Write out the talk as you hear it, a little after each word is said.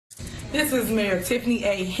This is Mayor Tiffany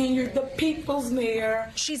Henyard, the people's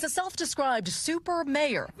mayor. She's a self-described super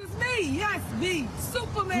mayor. This is me, yes, me,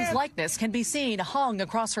 super mayor. Whose likeness can be seen hung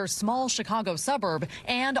across her small Chicago suburb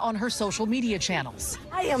and on her social media channels.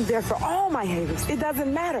 I am there for all my haters. It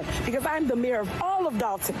doesn't matter because I'm the mayor of all of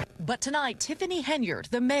Dalton. But tonight, Tiffany Henyard,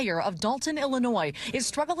 the mayor of Dalton, Illinois, is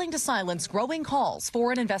struggling to silence growing calls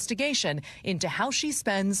for an investigation into how she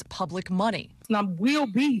spends public money. And I will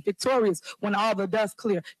be victorious when all the dust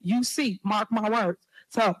clear. You see, mark my words.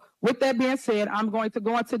 So with that being said, I'm going to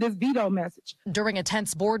go into this veto message. During a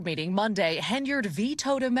tense board meeting Monday, Henyard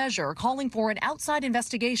vetoed a measure calling for an outside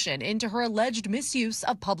investigation into her alleged misuse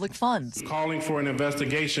of public funds. Calling for an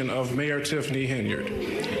investigation of Mayor Tiffany Henyard.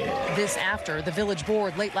 This after the village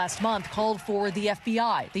board late last month called for the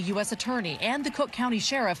FBI, the U.S. Attorney, and the Cook County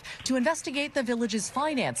Sheriff to investigate the village's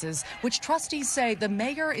finances, which trustees say the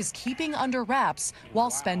mayor is keeping under wraps while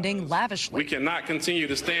spending lavishly. We cannot continue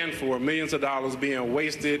to stand for millions of dollars being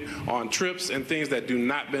wasted on trips and things that do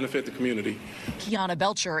not benefit the community. Kiana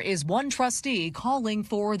Belcher is one trustee calling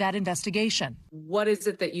for that investigation. What is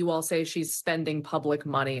it that you all say she's spending public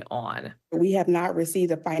money on? We have not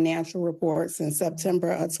received a financial report since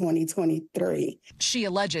September of 2023. She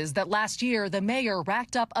alleges that last year, the mayor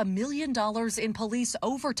racked up $1 million in police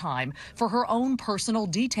overtime for her own personal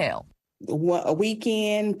detail. A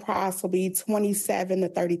weekend, possibly $27,000 to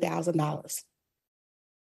 $30,000.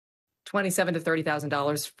 $27,000 to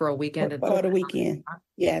 $30,000 for a weekend. For the weekend,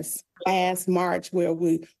 yes. Last March,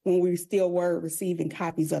 when we still were receiving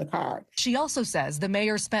copies of the card. She also says the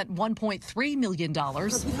mayor spent $1.3 million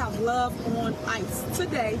Because we have love on ice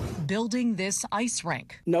today. building this ice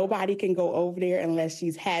rink. Nobody can go over there unless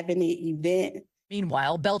she's having an event.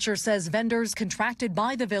 Meanwhile, Belcher says vendors contracted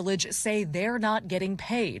by the village say they're not getting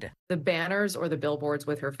paid. The banners or the billboards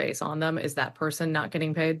with her face on them, is that person not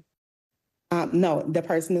getting paid? No, the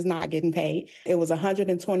person is not getting paid. It was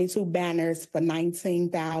 122 banners for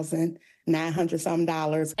 $19,900 some.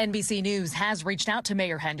 NBC News has reached out to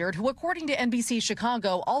Mayor Henyard, who, according to NBC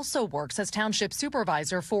Chicago, also works as township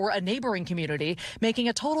supervisor for a neighboring community, making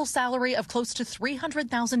a total salary of close to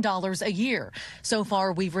 $300,000 a year. So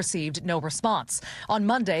far, we've received no response. On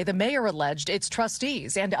Monday, the mayor alleged it's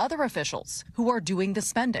trustees and other officials who are doing the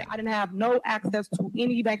spending. I didn't have no access to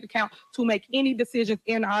any bank account to make any decisions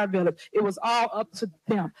in our village. It was all up to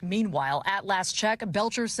them. Meanwhile, at last check,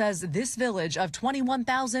 Belcher says this village of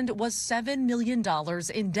 21,000 was $7 million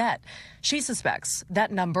in debt. She suspects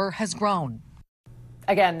that number has grown.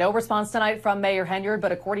 Again, no response tonight from Mayor Henyard,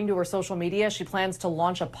 but according to her social media, she plans to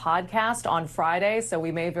launch a podcast on Friday, so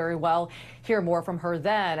we may very well hear more from her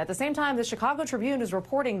then. At the same time, the Chicago Tribune is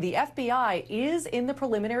reporting the FBI is in the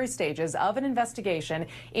preliminary stages of an investigation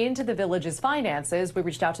into the village's finances. We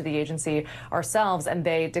reached out to the agency ourselves, and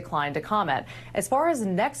they declined to comment. As far as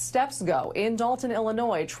next steps go, in Dalton,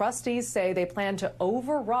 Illinois, trustees say they plan to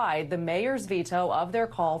override the mayor's veto of their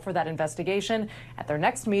call for that investigation at their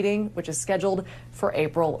next meeting, which is scheduled for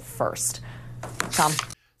April 1st. Tom.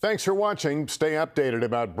 Thanks for watching. Stay updated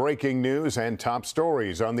about breaking news and top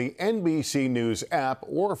stories on the NBC News app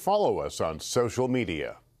or follow us on social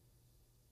media.